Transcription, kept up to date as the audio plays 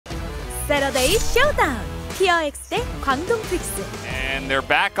Saturday Showdown. TRX 대 광동 트릭스. And they're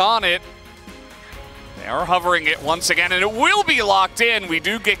back on it. They are hovering it once again, and it will be locked in. We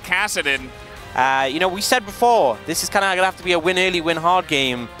do get Kassadin. You know, we said before, this is kind of going to have to be a win early, win hard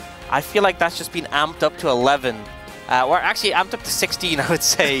game. I feel like that's just been amped up to 11. Or actually amped up to 16, I would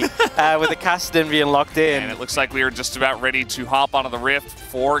say, with the Kassadin being locked in. And it looks like we are just about ready to hop onto the Rift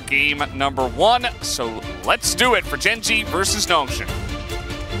for game number 1. So let's do it for Gen.G versus Nongshim.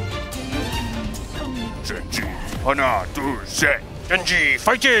 Gen.G, 하나, 둘, 셋. Gen.G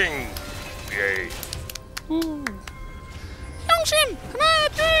fighting! Yay. Nongshim, 하나,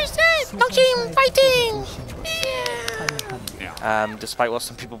 둘, 셋. Nongshim fighting. Yeah. Despite what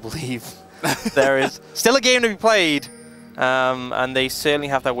some people believe, there is still a game to be played, and they certainly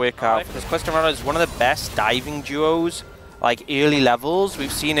have that work out. Because Question Runner is one of the best diving duos, like early levels.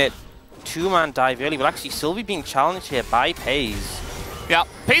 We've seen it 2-man dive early, but actually Sylvie being challenged here by Paze. Yeah,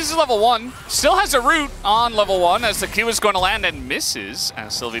 Paze is level 1, still has a root on level 1 as the Q is going to land and misses,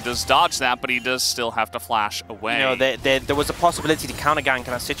 as Sylvie does dodge that, but he does still have to flash away. You know, there was a possibility to counter gank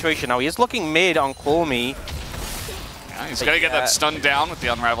in that situation. Now he is looking mid on Call Me. Yeah, he's got to get that stun down with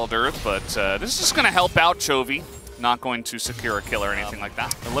the Unraveled Earth, but this is just going to help out Chovy. Not going to secure a kill or anything like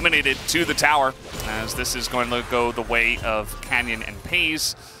that. Eliminated to the tower, as this is going to go the way of Canyon and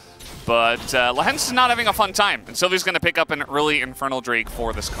Paze. But Lehens is not having a fun time, and Sylvie's going to pick up an early Infernal Drake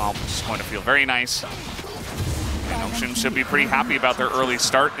for this comp, which is going to feel very nice. And Nongshim should be pretty happy about their early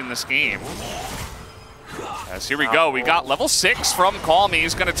start in this game. As here we go, we got level 6 from Call Me.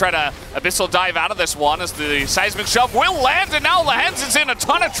 He's going to try to Abyssal dive out of this one as the Seismic Shove will land, and now Lehens is in a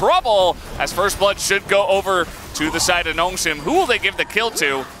ton of trouble as First Blood should go over to the side of Nongshim. Who will they give the kill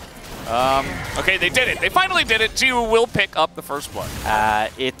to? Okay, they did it. They finally did it. Jiwoo will pick up the First Blood.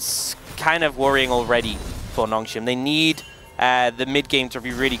 It's kind of worrying already for Nongshim. They need the mid-game to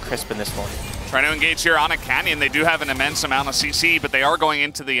be really crisp in this one. Trying to engage here on a Canyon. They do have an immense amount of CC, but they are going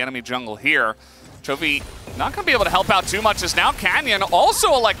into the enemy jungle here. Chovy not going to be able to help out too much as now Canyon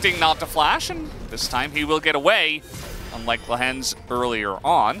also electing not to flash, and this time he will get away, unlike Lehens earlier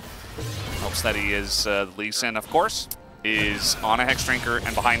on. Helps that he is Lee Sin, of course, is on a Hex Drinker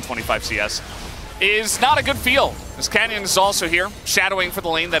and behind 25 CS. Is not a good feel, as Canyon is also here, shadowing for the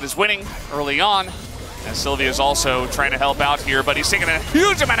lane that is winning early on. And Sylvia is also trying to help out here, but he's taking a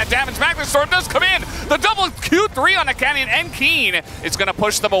huge amount of damage. Magnustorm does come in. The double Q3 on the Canyon, and Keen is going to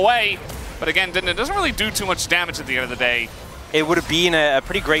push them away. But again, it doesn't really do too much damage at the end of the day. It would have been a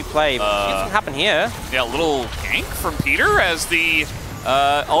pretty great play, but it doesn't happen here. Yeah, a little gank from Peter as the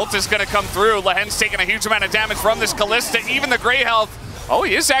ult is going to come through. Lehens taking a huge amount of damage from this Callista, even the Grey Health. Oh,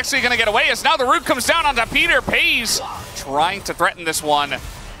 he is actually going to get away as now the root comes down onto Peter. Paze trying to threaten this one.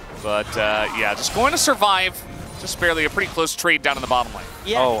 But yeah, just going to survive. Just barely a pretty close trade down in the bottom lane.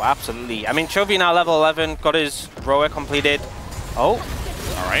 Yeah. Oh, absolutely. I mean, Chovy now level 11, got his Roa completed. Oh.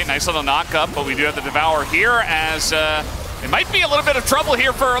 All right, nice little knock-up, but we do have the Devour here as it might be a little bit of trouble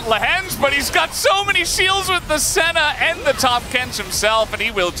here for Lehens, but he's got so many shields with the Senna and the top Kench himself, and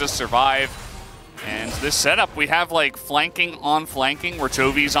he will just survive. And this setup, we have like flanking on flanking, where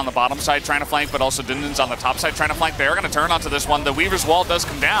Chovy's on the bottom side trying to flank, but also Dindin's on the top side trying to flank. They are going to turn onto this one. The Weaver's Wall does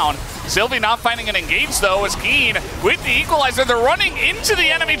come down. Sylvie not finding an engage, though, as Keen with the Equalizer. They're running into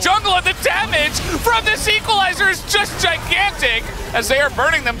the enemy jungle, and the damage from this Equalizer is just gigantic as they are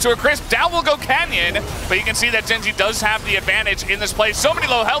burning them to a crisp. Down will go Canyon, but you can see that Gen.G does have the advantage in this play. So many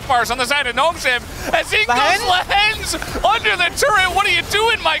low health bars on the side of Nongshim as in goes Lehens under the turret. What are you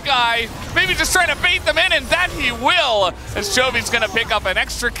doing, my guy? Maybe just trying to bait them in, and that he will, as Chovy's going to pick up an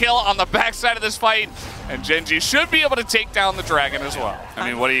extra kill on the backside of this fight, and Gen.G should be able to take down the Dragon as well. I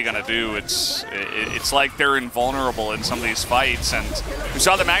mean, what are you going to do? It's like they're invulnerable in some of these fights, and we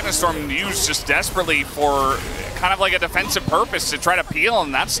saw the Magnustorm used just desperately for kind of like a defensive purpose to try to peel,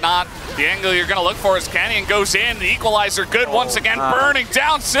 and that's not the angle you're going to look for as Canyon goes in. The Equalizer good once again, burning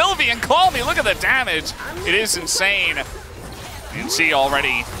down Sylvie, and Call Me, look at the damage. It is insane. You can see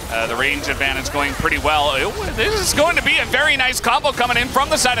already the range advantage going pretty well. This is going to be a very nice combo coming in from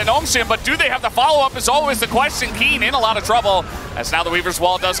the side of Nongshim, but do they have the follow-up is always the question. Keen in a lot of trouble as now the Weaver's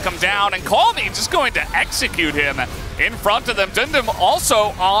Wall does come down, and Call Me just going to execute him in front of them. Dindin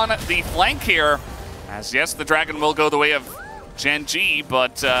also on the flank here, as yes, the Dragon will go the way of Gen.G,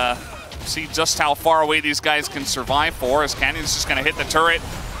 but see just how far away these guys can survive for, as Canyon's just going to hit the turret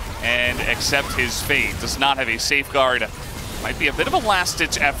and accept his fate. Does not have a safeguard. Might be a bit of a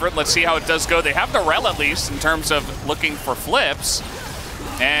last-ditch effort. Let's see how it does go. They have the Rel at least in terms of looking for flips.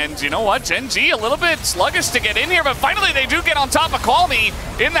 And you know what? Gen.G a little bit sluggish to get in here, but finally they do get on top of Call Me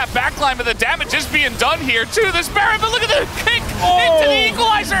in that backline, but the damage is being done here to this Baron. But look at the kick into the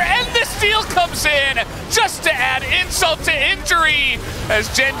Equalizer, and this just to add insult to injury,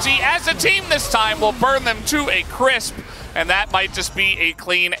 as Gen.G as a team this time will burn them to a crisp. And that might just be a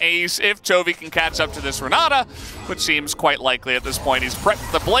clean ace if Chovy can catch up to this Renata, which seems quite likely at this point. He's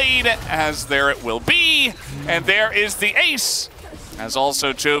prepped the blade, as there it will be. And there is the ace, as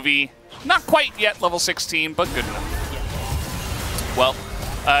also Chovy, not quite yet level 16, but good enough. Well,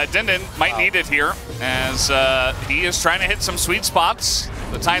 Dindin might need it here, as he is trying to hit some sweet spots.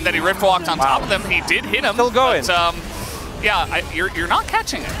 The time that he rift walked on top of them, he did hit him. Still going. But, yeah, you're not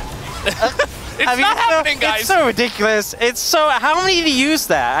catching it. It's not happening, guys. It's so ridiculous. It's so. How many did he use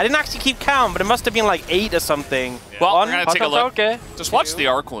there? I didn't actually keep count, but it must have been like 8 or something. Yeah. Well, we're gonna take a look. Okay. Just watch the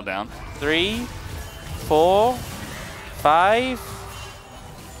R cooldown. 3, 4, 5,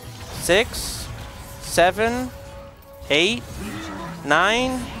 6, 7, 8,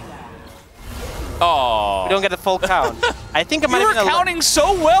 9. Oh. We don't get the full count. I think it might have been counting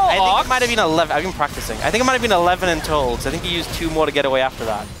so well. I think it might have been 11. I've been practicing. I think it might have been 11 in total. So I think he used 2 more to get away after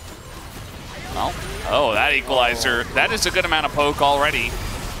that. Well, oh, that equalizer. That is a good amount of poke already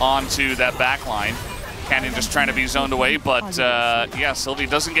onto that back line. Canyon just trying to be zoned away, but yeah, Sylvie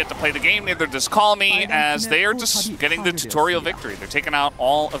doesn't get to play the game, neither does Call Me, as they are just getting the tutorial victory. They're taking out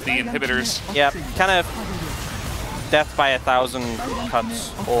all of the inhibitors. Yeah, kind of death by 1,000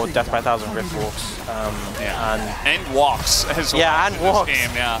 cuts or death by 1,000 rift walks. Yeah, and walks as well. Yeah, and walks.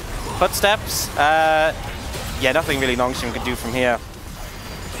 Game, yeah. Footsteps. Yeah, nothing really Nongshim could do from here.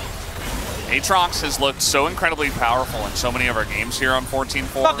 Aatrox has looked so incredibly powerful in so many of our games here on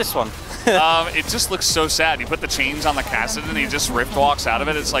 14-4. Not this one. It just looks so sad. You put the chains on the Cassid and he just rift walks out of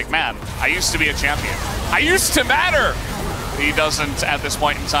it. It's like, man, I used to be a champion. I used to matter. He doesn't at this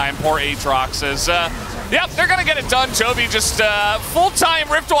point in time. Poor Aatrox is, yep, they're going to get it done. Chovy just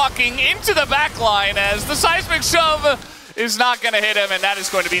full-time rift walking into the back line as the seismic shove is not going to hit him, and that is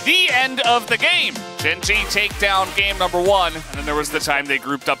going to be the end of the game. Gen.G take down game number 1, and then there was the time they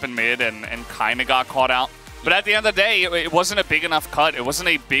grouped up in mid and kind of got caught out. But at the end of the day, it wasn't a big enough cut. It wasn't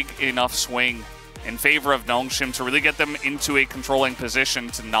a big enough swing in favor of Nongshim to really get them into a controlling position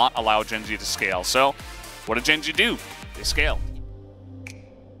to not allow Gen.G to scale. So what did Gen.G do? They scaled.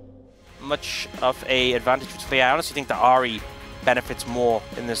 Much of a advantage for Talia. I honestly think the Ahri benefits more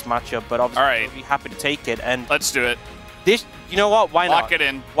in this matchup, but obviously I'll be happy to take it. And let's do it. This, you know what? Why not? Lock it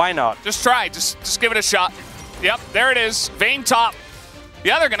in. Why not? Just try. Just give it a shot. Yep, there it is. Vayne top.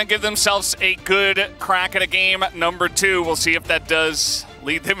 Yeah, they're going to give themselves a good crack at a game number 2. We'll see if that does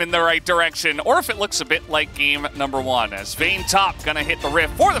lead them in the right direction, or if it looks a bit like game number 1, as Vayne top going to hit the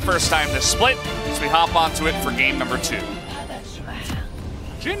rift for the first time this split, as we hop onto it for game number 2.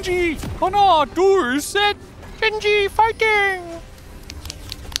 Gen.G, Hana, Dur, set. Gen.G fighting.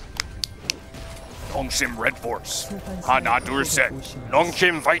 Nongshim Red Force. Hana Dur set.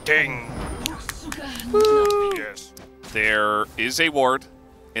 Nongshim fighting. Yes. There is a ward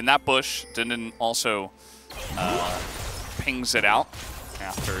in that bush. Dindin also pings it out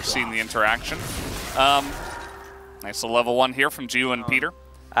after seeing the interaction. Nice little level 1 here from Gio and Peter.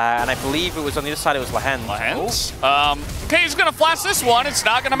 And I believe it was on the other side, it was Lehens. Lehens? Okay, he's going to flash this one. It's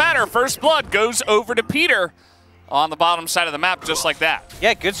not going to matter. First blood goes over to Peter on the bottom side of the map, just like that.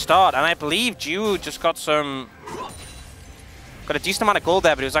 Yeah, good start. And I believe Gio just got a decent amount of gold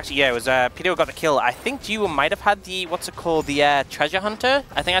there, but it was actually, yeah, it was Peter who got the kill. I think Gio might have had the, what's it called, the treasure hunter.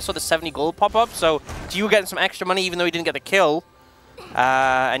 I think I saw the 70 gold pop up, so Gio getting some extra money even though he didn't get the kill.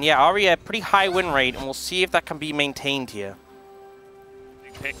 And yeah, Ahri, a pretty high win rate, and we'll see if that can be maintained here.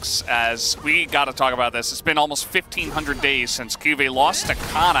 Picks, as we got to talk about this. It's been almost 1,500 days since Cuvée lost to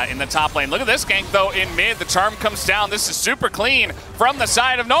Kana in the top lane. Look at this gank, though, in mid. The charm comes down. This is super clean from the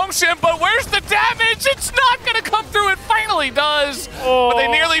side of Nongshim, but where's the damage? It's not going to come through. It finally does, but they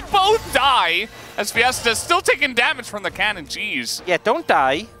nearly both die, as Fiesta's still taking damage from the cannon. Jeez. Yeah, don't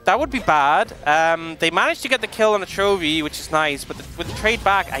die. That would be bad. They managed to get the kill on the Chovy, which is nice, but with the trade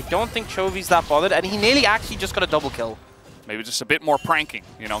back, I don't think Chovy's that bothered, and he nearly actually just got a double kill. Maybe just a bit more pranking,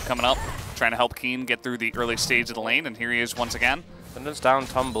 you know, coming up, trying to help Keen get through the early stage of the lane, and here he is once again. Thunder's down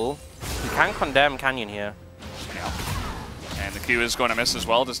tumble. You can condemn Canyon here. Yeah. And the Q is going to miss as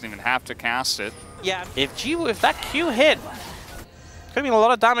well, doesn't even have to cast it. Yeah, if that Q hit, could have been a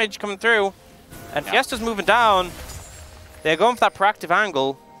lot of damage coming through. And yeah. Fiesta's moving down. They're going for that proactive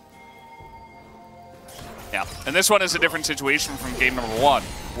angle. Yeah, and this one is a different situation from game number 1,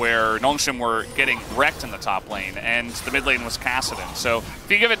 where Nongshim were getting wrecked in the top lane, and the mid lane was Kassadin. So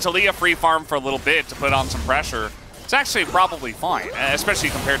if you give it to Leah free farm for a little bit to put on some pressure, it's actually probably fine,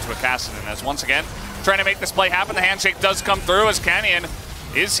 especially compared to a Kassadin, as once again, trying to make this play happen. The handshake does come through as Canyon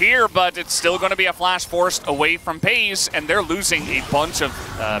is here, but it's still going to be a flash forced away from FaZe, and they're losing a bunch of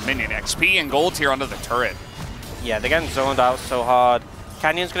minion XP and gold here under the turret. Yeah, they're getting zoned out so hard.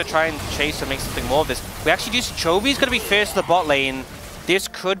 Canyon's going to try and chase and make something more of this. We actually do see Chovy's going to be first to the bot lane. This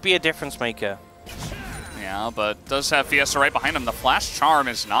could be a difference maker. Yeah, but does have Fiesta right behind him. The flash charm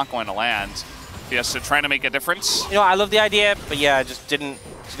is not going to land. Fiesta trying to make a difference. You know, I love the idea, but yeah, it just didn't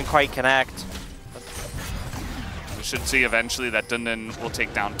quite connect. We should see eventually that Dundun will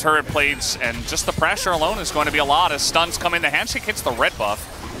take down turret plates, and just the pressure alone is going to be a lot as stuns come in. The handshake hits the red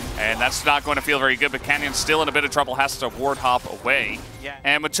buff, and that's not going to feel very good, but Canyon's still in a bit of trouble, has to ward hop away. Yeah.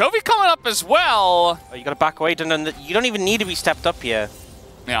 And with Chovy coming up as well. Oh, you got to back away, Dundun. You don't even need to be stepped up here.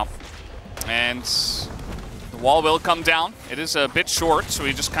 Yeah. And the wall will come down. It is a bit short, so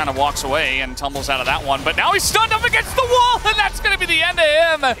he just kind of walks away and tumbles out of that one. But now he's stunned up against the wall, and that's going to be the end of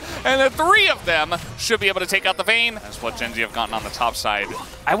him. And the three of them should be able to take out the Vayne. That's what Gen G have gotten on the top side.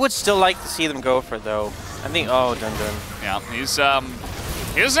 I would still like to see them go for it, though. I think, oh, Dundun. Yeah, he's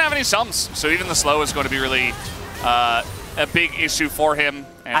he doesn't have any sums, so even the slow is going to be really a big issue for him,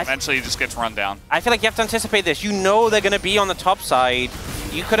 and eventually he just gets run down. I feel like you have to anticipate this. You know they're going to be on the top side.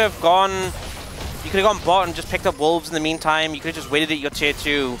 You could have gone bot and just picked up Wolves in the meantime. You could have just waited at your tier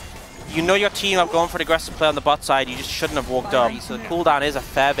 2. You know your team are going for an aggressive play on the bot side. You just shouldn't have walked up. So the cooldown is a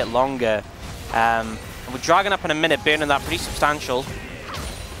fair bit longer. And we're dragging up in a minute, burning that pretty substantial.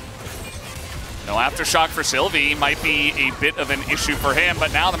 No aftershock for Sylvie might be a bit of an issue for him,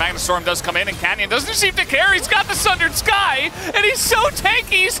 but now the Magnastorm does come in, and Canyon doesn't seem to care. He's got the Sundered Sky, and he's so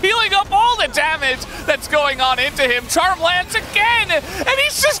tanky. He's healing up all the damage that's going on into him. Charm lands again, and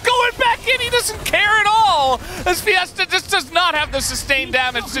he's just going back in. He doesn't care at all, as Fiesta just does not have the sustained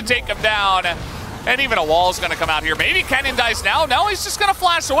damage to take him down. And even a wall's going to come out here. Maybe Canyon dies now. No, he's just going to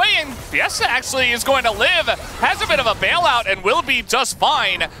flash away, and Fiesta actually is going to live. Has a bit of a bailout and will be just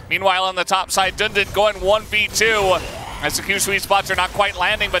fine. Meanwhile, on the top side, Dundun going 1v2. As the Q sweet spots are not quite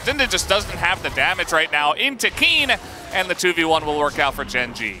landing, but Dundun just doesn't have the damage right now into Keen, and the 2v1 will work out for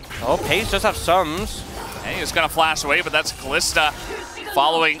Gen G. Oh, FaZe does have sums. And he's going to flash away, but that's Callista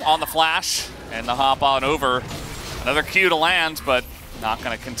following on the flash, and the hop on over. Another Q to land, but not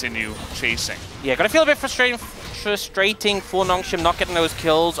going to continue chasing. Yeah, gonna feel a bit frustrating for Nongshim not getting those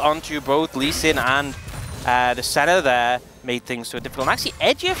kills onto both Lee Sin and the center there. Made things so difficult. And actually,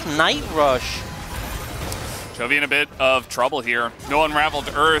 Edgeoff Night Rush. Chovy in a bit of trouble here. No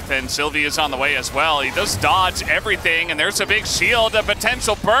Unraveled Earth, and Sylvie is on the way as well. He does dodge everything, and there's a big shield, a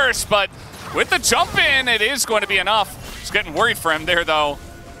potential burst, but with the jump in, it is going to be enough. Just getting worried for him there, though,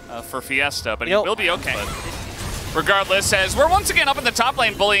 for Fiesta, but he will be okay. Regardless, as we're once again up in the top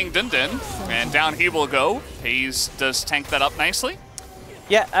lane bullying Dundun, and down he will go. FaZe does tank that up nicely.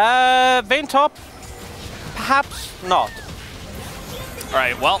 Yeah, Vayne top, perhaps not. All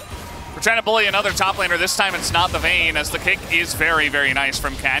right, well, we're trying to bully another top laner. This time it's not the Vayne, as the kick is very, very nice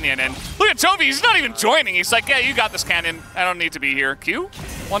from Canyon. And look at Chovy, he's not even joining. He's like, yeah, you got this, Canyon. I don't need to be here. Q,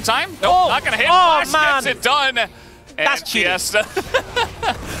 one time? Nope, not gonna hit. Oh, Flash man. gets it done. And That's cheating. Fiesta.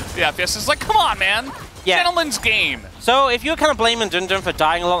 Yeah, Fiesta's like, come on, man. Yeah. Gentleman's game. So if you're kind of blaming Dundun for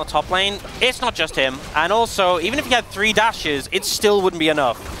dying a lot on the top lane, it's not just him. And also, even if he had 3 dashes, it still wouldn't be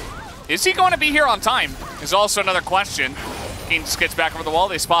enough. Is he going to be here on time? Is also another question. Keen just gets back over the wall.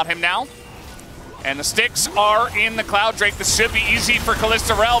 They spot him now. And the sticks are in the Cloud Drake. This should be easy for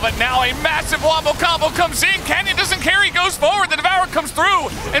Callista Rel, but now a massive wombo combo comes in. Canyon doesn't care, he goes forward. The Devourer comes through,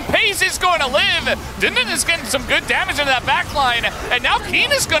 and FaZe is going to live. Dundun is getting some good damage into that backline, and now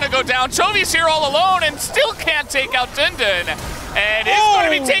Keen is going to go down. Chovy's here all alone and still can't take out Dundun. And it's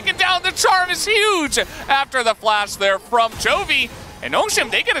going to be taken down. The charm is huge after the flash there from Chovy. And Nongshim,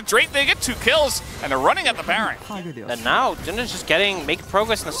 they get a Drake, they get 2 kills, and they're running at the Baron. And now Dundun's just making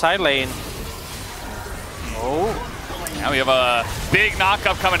progress in the side lane. Oh. Now we have a big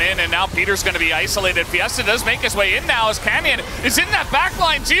knockup coming in, and now Peter's going to be isolated. Fiesta does make his way in now as Canyon is in that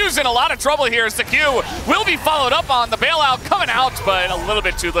backline. G's in a lot of trouble here as the Q will be followed up on. The bailout coming out, but a little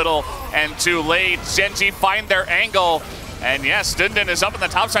bit too little and too late. Gen G find their angle, and yes, Dundun is up on the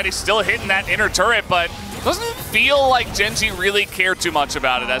top side. He's still hitting that inner turret, but doesn't feel like Gen G really cared too much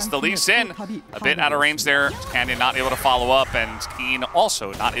about it as the Lee Sin a bit out of range there. Canyon not able to follow up, and Keen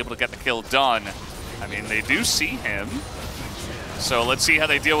also not able to get the kill done. I mean, they do see him. So let's see how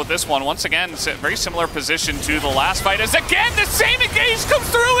they deal with this one. Once again, it's a very similar position to the last fight. As again, the same engage comes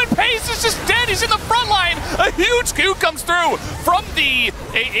through, and Pace is just dead. He's in the front line. A huge Q comes through from the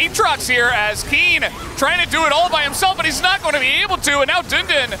Aatrox here as Keen trying to do it all by himself, but he's not going to be able to. And now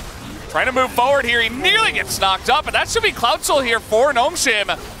Dundun trying to move forward here. He nearly gets knocked up, but that should be Cloud Soul here for Gnome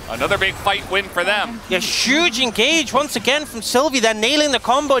Another big fight win for them. Yeah, huge engage once again from Sylvie. They're nailing the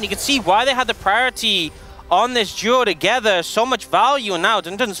combo, and you can see why they had the priority on this duo together. So much value, and now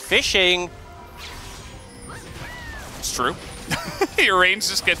Dundun's fishing. It's true. Your range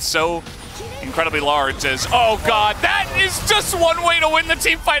just gets so incredibly large as, oh god, that is just one way to win the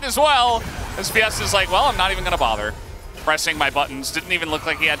team fight as well. As Fiesta's like, well, I'm not even going to bother pressing my buttons. Didn't even look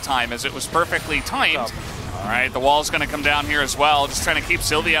like he had time as it was perfectly timed. All right, the wall's going to come down here as well. Just trying to keep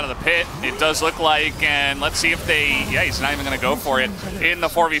Sylvie out of the pit, it does look like. And let's see if they, yeah, he's not even going to go for it in the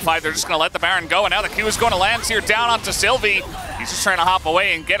 4v5. They're just going to let the Baron go. And now the Q is going to land here down onto Sylvie. He's just trying to hop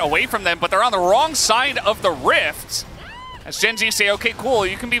away and get away from them, but they're on the wrong side of the rift. As Gen G say, okay, cool,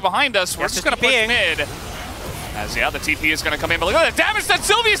 you can be behind us. We're just going to push mid. As, yeah, the TP is going to come in. But look at the damage that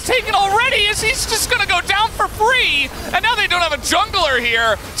Sylvia's taken already as he's just going to go down for free. And now they don't have a jungler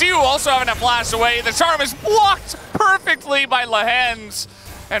here. Jiu also having to flash away. The charm is blocked perfectly by Lehens.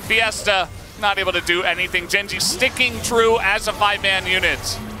 And Fiesta not able to do anything. Genji sticking true as a 5-man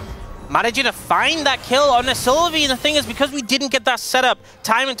unit. Managing to find that kill on the Sylvie. And the thing is, because we didn't get that setup,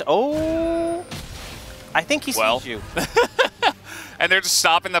 time into... Oh... I think he sees you. And they're just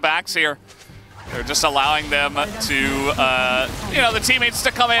stopping the backs here. They're just allowing them to, you know, the teammates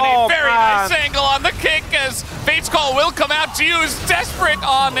to come in. A very nice angle on the kick as Fate's Call will come out. Jiu is desperate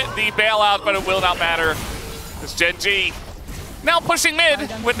on the bailout, but it will not matter. It's Gen G now pushing mid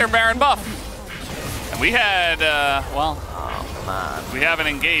with their Baron buff. And we had, we have an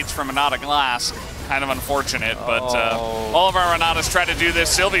engage from Renata Glass. Kind of unfortunate, but all of our Renatas try to do this.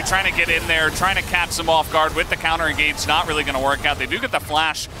 Sylvie trying to get in there, trying to catch them off guard with the counter engage. Not really going to work out. They do get the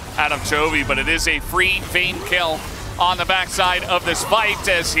flash out of Chovy, but it is a free Vayne kill on the backside of this fight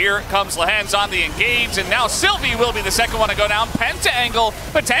as here comes Lehens on the engage, and now Sylvie will be the second one to go down. Penta angle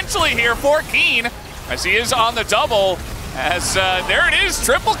potentially here for Keen as he is on the double. As there it is,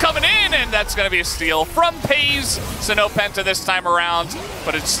 triple coming in, and that's going to be a steal from Pays. So no Penta this time around,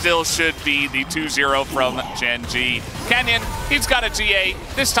 but it still should be the 2-0 from Gen G. Canyon, he's got a GA.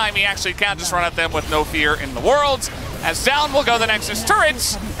 This time he actually can just run at them with no fear in the world. As down will go the Nexus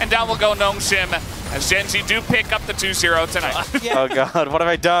turrets, and down will go Gnome as Gen G do pick up the 2-0 tonight. Oh god, what have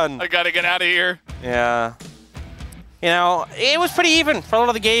I done? I got to get out of here. Yeah. You know, it was pretty even for a lot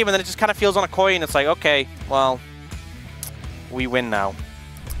of the game, and then it just kind of feels on a coin. It's like, okay, well... we win now.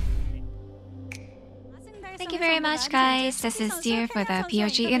 Thank you very much, guys. This is Deer for the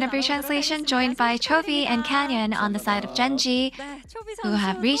POG interview translation, joined by Chovy and Canyon on the side of Gen G, who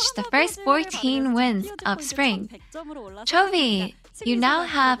have reached the first 14 wins of spring. Chovy, you now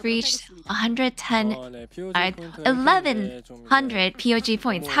have reached 1,100 POG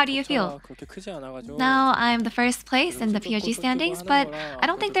points. How do you feel? Now I'm the first place in the POG standings, but I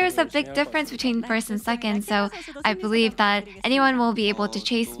don't think there's a big difference between first and second, so I believe that anyone will be able to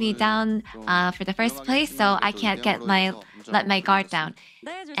chase me down for the first place, so I can't let my guard down.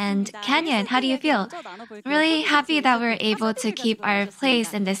 And Canyon, how do you feel? Really happy that we're able to keep our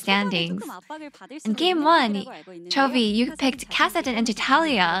place in the standings. In game 1, Chovy, you picked Kassadin into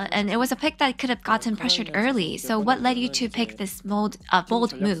Talia, and it was a pick that could have gotten pressured early. So what led you to pick this bold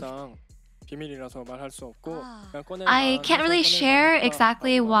move? I can't really share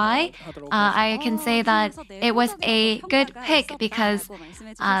exactly why. I can say that it was a good pick because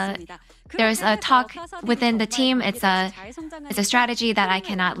there's a talk within the team. It's a strategy that I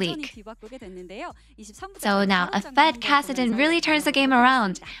cannot leak. So now, a fed Kassadin really turns the game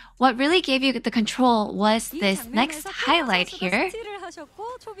around. What really gave you the control was this next highlight here.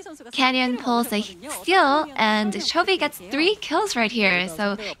 Canyon pulls a steal, and Chovy gets 3 kills right here.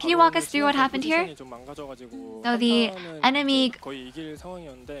 So can you walk us through what happened here? So the enemy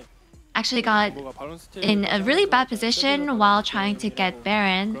actually got in a really bad position while trying to get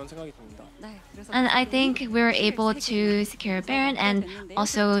Baron. And I think we were able to secure Baron and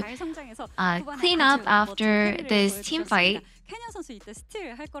also clean up after this team fight.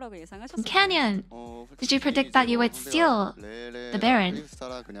 Canyon, did you predict that you would steal the Baron?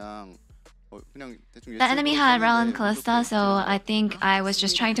 The enemy had Rell Kalista, so I think I was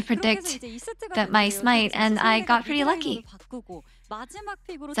just trying to predict my smite, and I got pretty lucky.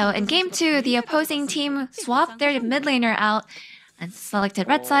 So in game 2, the opposing team swapped their mid laner out and selected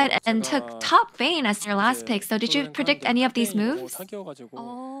red side and took top Vayne as their last pick. So did you predict any of these moves?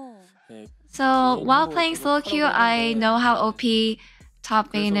 So while playing solo queue, I know how OP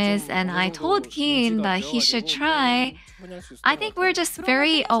top Vayne is, and I told Keen that he should try. I think we're just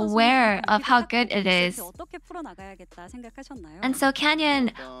very aware of how good it is. And so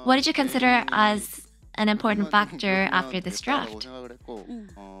Canyon, what did you consider as an important factor after this draft.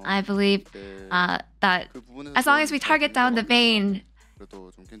 I believe that as long as we target down the Vayne,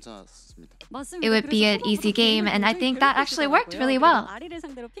 it would be an easy game, and I think that actually worked really well.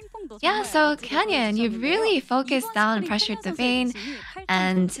 Yeah, so Canyon, you really focused down and pressured the Vayne,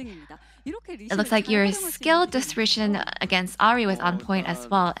 and it looks like your skill distribution against Ahri was on point as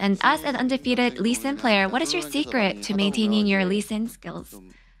well. And as an undefeated Lee Sin player, what is your secret to maintaining your Lee Sin skills?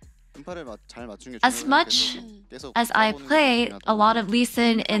 As much as I play a lot of Lee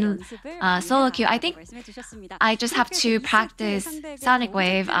Sin in solo queue, I think I just have to practice Sonic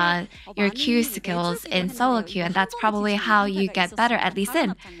Wave, your Q skills in solo queue, and that's probably how you get better at Lee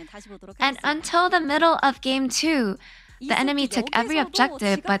Sin. And until the middle of game 2, the enemy took every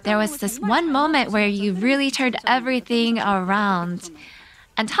objective, but there was this one moment where you really turned everything around.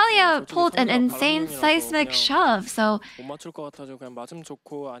 And Talia pulled an insane seismic shove, so it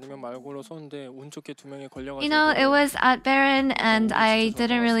was at Baron, and I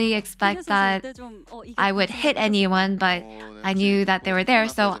didn't really expect that I would hit anyone, but I knew that they were there,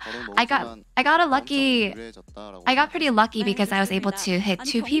 so I got pretty lucky because I was able to hit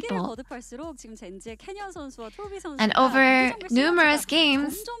 2 people. And over numerous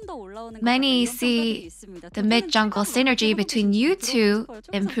games, many see the mid-jungle synergy between you two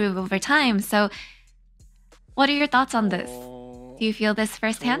improve over time. So what are your thoughts on this? Do you feel this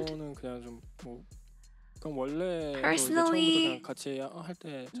firsthand? Personally,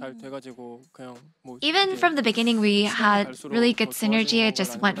 even from the beginning, we had really good synergy. It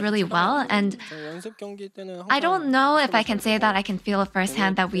just went really well. And I don't know if I can say that I can feel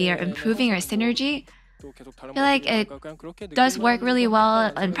firsthand that we are improving our synergy. I feel like it does work really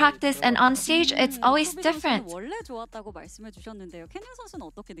well in practice, and on stage, it's always different. So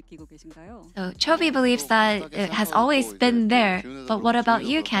Chovy believes that it has always been there. But what about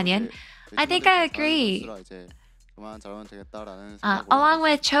you, Canyon? I think I agree. Along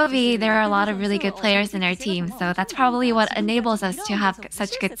with Chovy, there are a lot of really good players in our team, so that's probably what enables us to have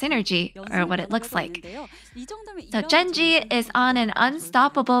such good synergy, or what it looks like. So Genji is on an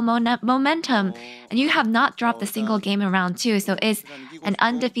unstoppable momentum, and you have not dropped a single game in round 2, so is an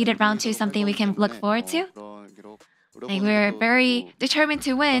undefeated round 2 something we can look forward to? And we're very determined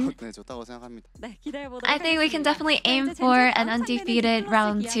to win. I think we can definitely aim for an undefeated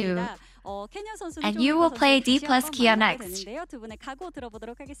round 2. And you will play D plus Kia next. And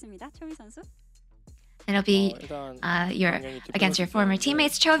it'll be against your former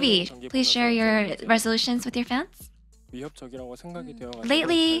teammates. Chovy, please share your resolutions with your fans.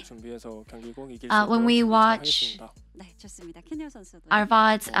 Lately, when we watch our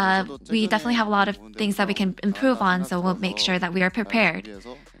VODs, we definitely have a lot of things that we can improve on, so we'll make sure that we are prepared.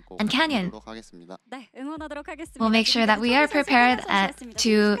 And Canyon, we'll make sure that we are prepared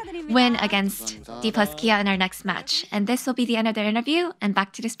to win against D plus Kia in our next match. And this will be the end of the interview, and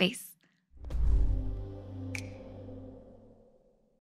back to the space.